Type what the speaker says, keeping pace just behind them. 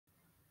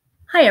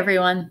Hi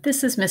everyone,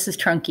 this is Mrs.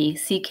 Trunky,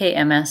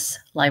 CKMS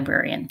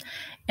librarian,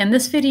 and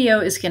this video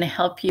is going to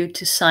help you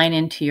to sign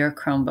into your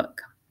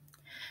Chromebook.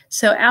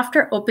 So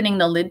after opening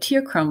the lid to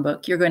your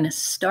Chromebook, you're going to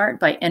start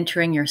by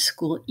entering your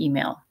school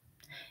email.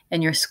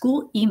 And your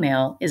school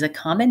email is a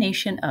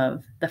combination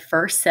of the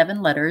first 7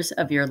 letters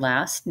of your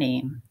last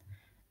name,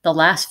 the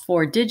last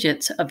 4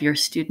 digits of your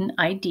student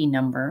ID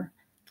number,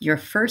 your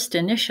first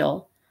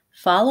initial,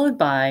 followed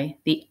by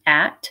the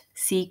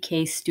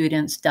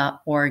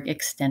 @ckstudents.org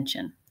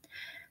extension.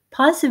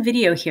 Pause the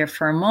video here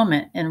for a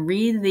moment and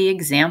read the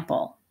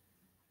example.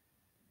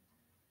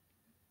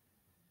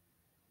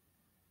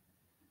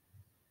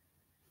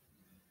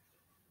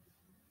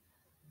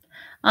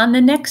 On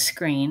the next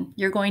screen,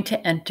 you're going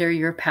to enter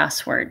your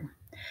password.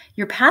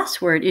 Your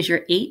password is your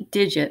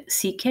 8-digit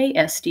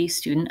CKSD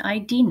student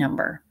ID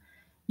number.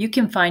 You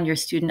can find your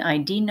student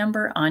ID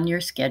number on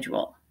your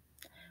schedule.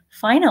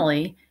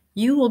 Finally,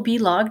 you will be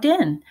logged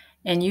in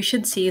and you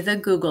should see the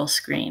Google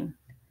screen.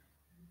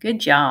 Good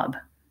job.